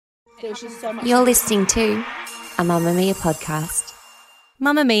You're listening to a Mamma Mia podcast.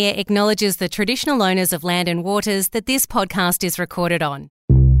 Mamma Mia acknowledges the traditional owners of land and waters that this podcast is recorded on.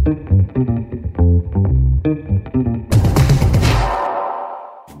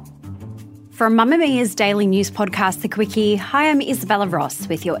 From Mamma Mia's daily news podcast, The Quickie, hi, I'm Isabella Ross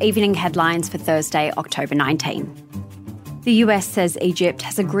with your evening headlines for Thursday, October 19. The US says Egypt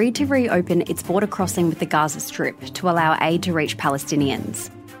has agreed to reopen its border crossing with the Gaza Strip to allow aid to reach Palestinians.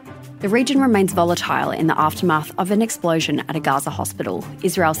 The region remains volatile in the aftermath of an explosion at a Gaza hospital,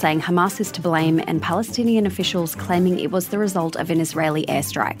 Israel saying Hamas is to blame and Palestinian officials claiming it was the result of an Israeli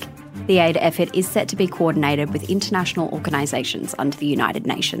airstrike. The aid effort is set to be coordinated with international organisations under the United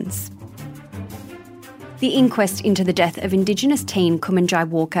Nations. The inquest into the death of Indigenous teen Kumanjai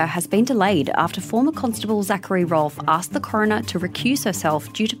Walker has been delayed after former Constable Zachary Rolfe asked the coroner to recuse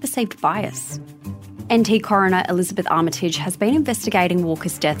herself due to perceived bias. NT Coroner Elizabeth Armitage has been investigating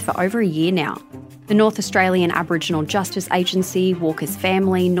Walker's death for over a year now. The North Australian Aboriginal Justice Agency, Walker's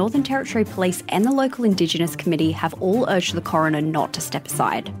family, Northern Territory Police and the local Indigenous Committee have all urged the coroner not to step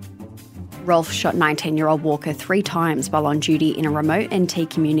aside. Rolfe shot 19-year-old Walker 3 times while on duty in a remote NT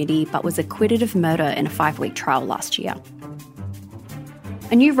community but was acquitted of murder in a 5-week trial last year.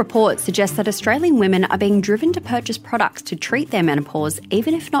 A new report suggests that Australian women are being driven to purchase products to treat their menopause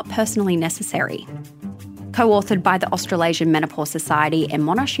even if not personally necessary. Co-authored by the Australasian Menopause Society and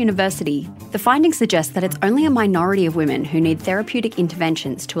Monash University, the findings suggest that it's only a minority of women who need therapeutic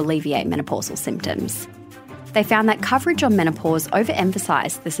interventions to alleviate menopausal symptoms. They found that coverage on menopause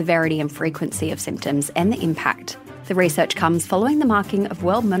overemphasised the severity and frequency of symptoms and the impact. The research comes following the marking of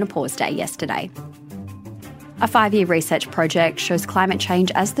World Menopause Day yesterday. A 5-year research project shows climate change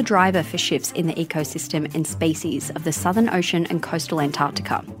as the driver for shifts in the ecosystem and species of the Southern Ocean and coastal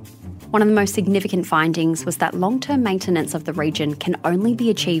Antarctica. One of the most significant findings was that long-term maintenance of the region can only be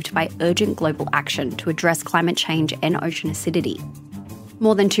achieved by urgent global action to address climate change and ocean acidity.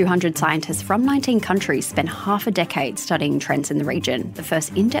 More than 200 scientists from 19 countries spent half a decade studying trends in the region, the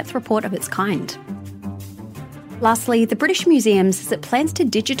first in-depth report of its kind. Lastly, the British Museum says it plans to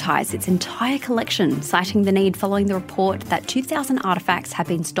digitise its entire collection, citing the need following the report that 2,000 artefacts have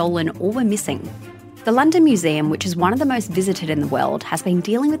been stolen or were missing. The London Museum, which is one of the most visited in the world, has been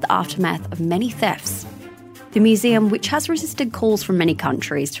dealing with the aftermath of many thefts. The museum, which has resisted calls from many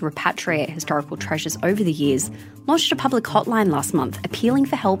countries to repatriate historical treasures over the years, launched a public hotline last month appealing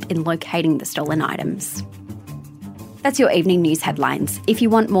for help in locating the stolen items. That's your evening news headlines. If you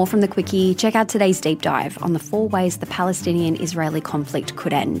want more from The Quickie, check out today's deep dive on the 4 ways the Palestinian-Israeli conflict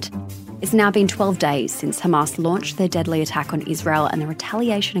could end. It's now been 12 days since Hamas launched their deadly attack on Israel, and the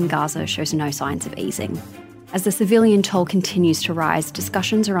retaliation in Gaza shows no signs of easing. As the civilian toll continues to rise,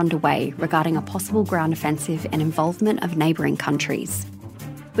 discussions are underway regarding a possible ground offensive and involvement of neighbouring countries.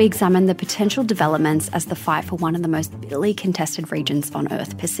 We examine the potential developments as the fight for one of the most bitterly contested regions on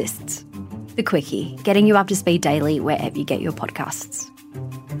Earth persists. The Quickie, getting you up to speed daily wherever you get your podcasts.